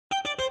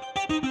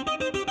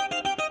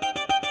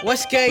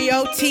What's good,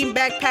 yo? Team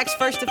Backpack's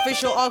first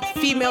official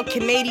all-female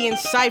Canadian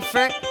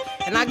cipher.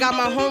 And I got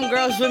my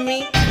homegirls with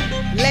me,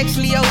 Lex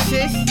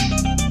Leosis,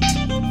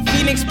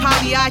 Phoenix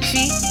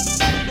Pagliacci,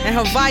 and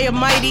Haviah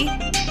Mighty.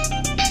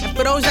 And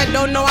for those that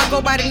don't know, I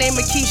go by the name of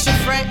Day-Keysha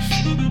Freshh.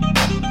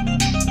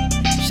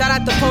 Shout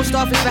out the post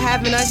office for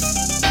having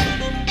us.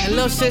 And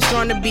Lil Sister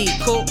on the beat,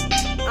 cool?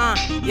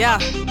 Yeah.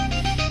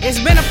 It's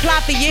been a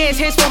plot for years,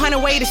 here's 400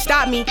 ways to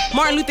stop me.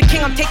 Martin Luther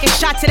King, I'm taking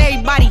shots at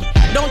everybody.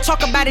 Don't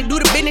talk about it, do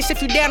the business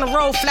if you down the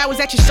road. Flowers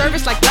at your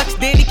service like Lux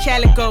did the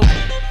Calico.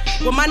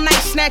 With my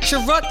night snatcher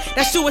rook,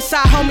 that's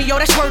suicide, homie, yo,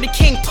 that's where the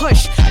king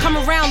push. Come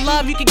around,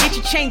 love, you can get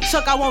your chain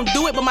took. I won't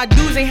do it, but my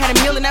dudes ain't had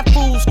a meal and that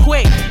fool's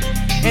quick.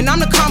 And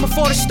I'm the calm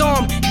before the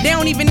storm. They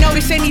don't even know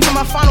this ain't even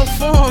my final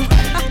form.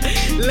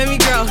 Let me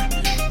grow.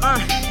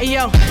 Hey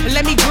yo,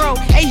 let me grow.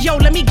 Hey yo,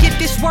 let me get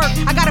this work.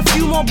 I got a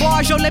few more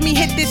bars, yo, let me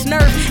hit this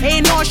nerve.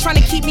 A&R's trying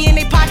to keep me in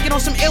their pocket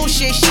on some ill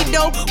shit. She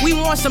dope, we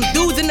want some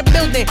dudes in the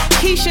building.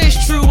 Keisha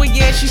is true, but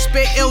yeah, she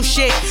spit ill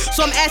shit.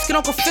 So I'm asking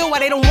Uncle Phil why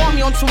they don't want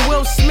me on some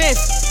Will Smith.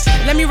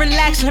 Let me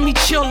relax, let me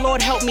chill,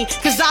 Lord help me.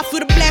 Cause I feel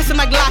the blast of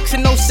my Glocks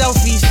and no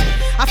selfies.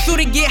 I feel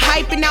to get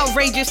hype and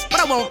outrageous, but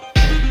I won't.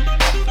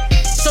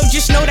 So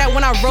just know that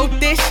when I wrote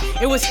this,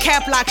 it was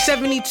Cap Lock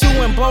 72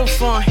 and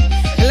both on.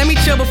 And let me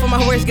chill before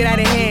my words get out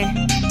of hand.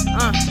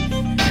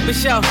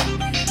 But yo,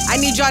 I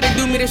need y'all to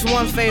do me this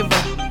one favor.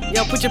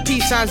 Yo, put your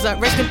peace signs up.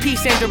 Rest in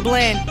peace, Sandra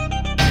Bland.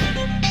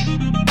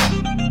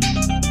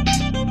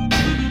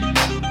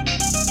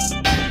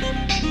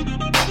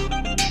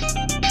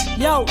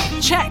 Yo,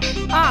 check.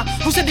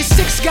 Who said the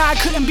sixth guy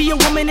couldn't be a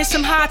woman in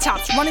some high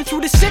tops? Running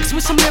through the six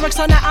with some lyrics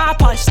on the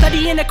iPod.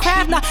 Studying the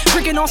craft, not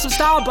drinking on some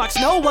Starbucks.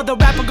 No other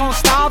rapper gon'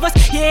 starve us.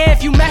 Yeah,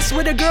 if you mess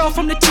with a girl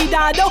from the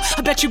T-Dido,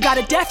 I bet you got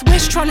a death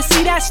wish trying to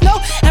see that snow.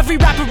 Every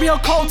rapper real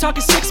cold,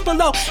 talking 6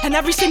 below. And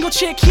every single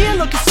chick here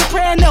looking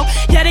soprano.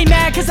 Yeah, they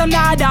mad cause I'm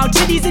not out.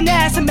 Titties and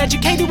ass, I'm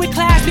educated with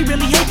class. They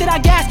really hate that I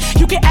gas.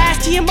 You can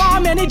ask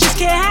TMR, man, they just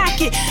can't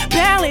hack it.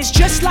 Balance,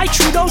 just like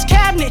Trudeau's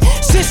cabinet.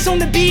 Sis on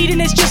the beat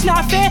and it's just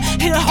not fair.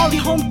 Hit a Harley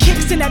home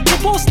kicks in that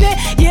pitbull snare.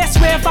 Yeah, I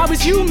swear if I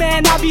was you,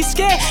 man, I'd be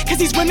scared. Cause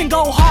these women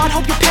go hard,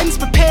 hope your pen's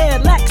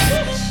prepared. Lex.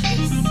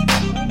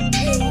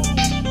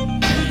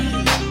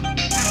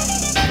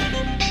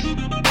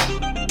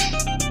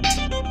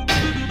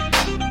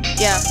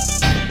 Yeah.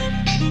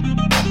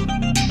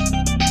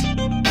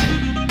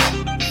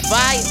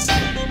 Haviah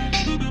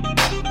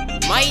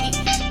Mighty.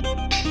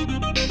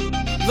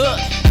 Look,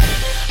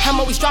 I'm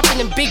always dropping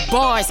them big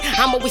bars.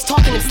 I'm always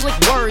talking them slick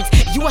words.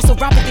 You are so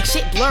rapid, thick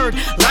shit blurred.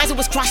 Lines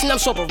always crossing, I'm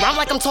short, but rhyme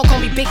like I'm talking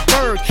me Big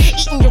Bird.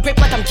 Eating your grip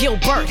like I'm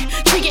Gilbert.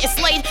 Tree getting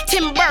slayed,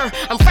 timber.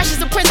 I'm fresh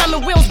as a prince, I'm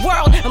in Will's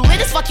world. I'm lit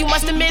as fuck, you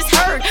must have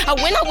misheard. I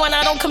win,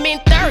 I don't come in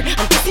third.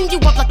 I'm dissing you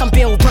up like I'm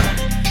Bill Burr.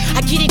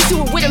 I get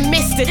into it with a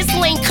mister. This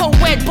lane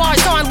co-ed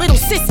bars on little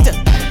sister.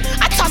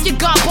 I toss your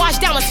garbage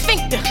down a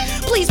sphincter.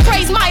 Please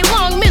praise my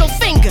long middle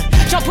finger.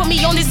 Don't put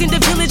me on this in the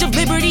village of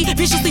liberty.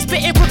 Viciously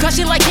spitting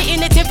percussion like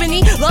hitting a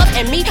timpani. Love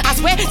and me, I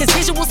swear, this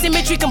visual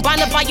symmetry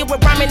combined by you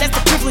with rhyming. That's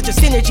the privilege of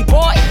synergy,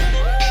 boy.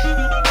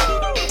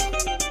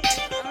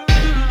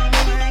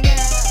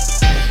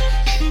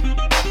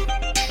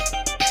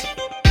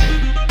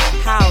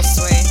 How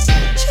sweet.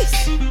 Jeez.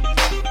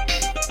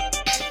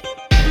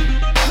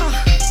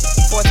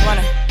 Fourth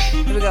runner.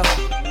 Here we go.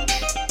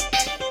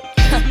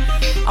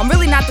 I'm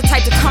really not the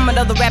type to come at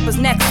other rappers'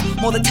 necks.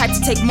 More the type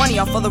to take money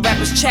off other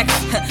rappers' checks.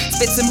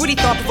 Spit some witty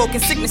thought-provoking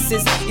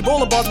sicknesses.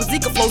 Ebola balls with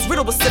Zika flows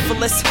riddled with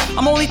syphilis.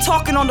 I'm only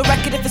talking on the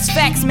record if it's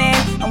facts, man.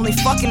 Only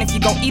fucking if you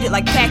gon' eat it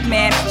like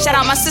Pac-Man. Shout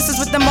out my sisters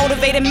with the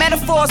motivated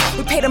metaphors.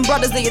 We pay them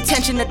brothers the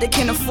attention that they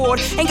can afford.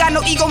 Ain't got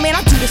no ego, man,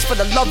 I do this for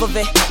the love of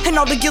it. And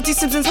all the guilty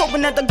Simpsons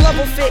hoping that the glove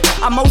will fit.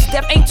 I'm most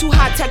deaf, ain't too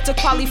high-tech to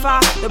qualify.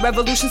 The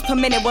revolutions per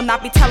minute will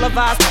not be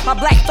televised. My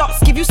black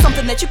thoughts give you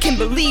something that you can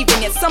believe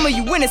in. Yet some of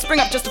you win and spring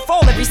up just to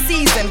fall every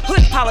season.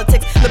 Hood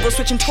politics, liberals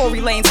switching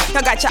Tory lanes.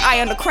 Y'all got your eye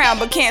on the crown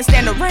but can't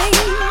stand the rain.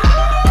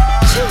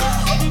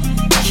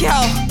 Yo,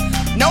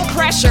 no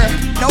pressure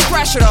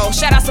though.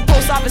 Shout out to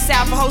Post Office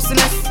Al for hosting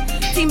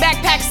us. Team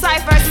Backpack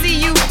Cypher, I see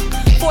you.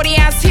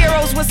 40-ounce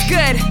heroes, what's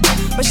good?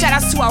 But shout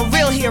outs to our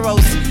real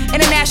heroes.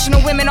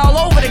 International women all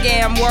over the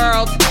damn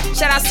world.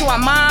 Shout outs to our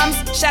moms.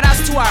 Shout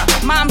outs to our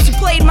moms who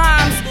played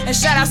moms. And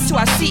shout outs to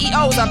our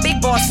CEOs, our big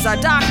bosses, our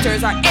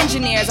doctors, our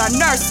engineers, our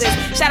nurses.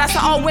 Shout outs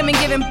to all women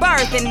giving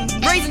birth and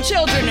raising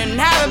children and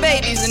having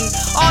babies and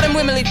all them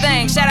womanly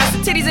things. Shout outs to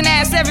titties and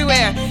ass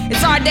everywhere.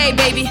 It's our day,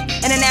 baby.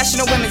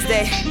 International Women's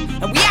Day.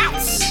 And we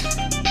out.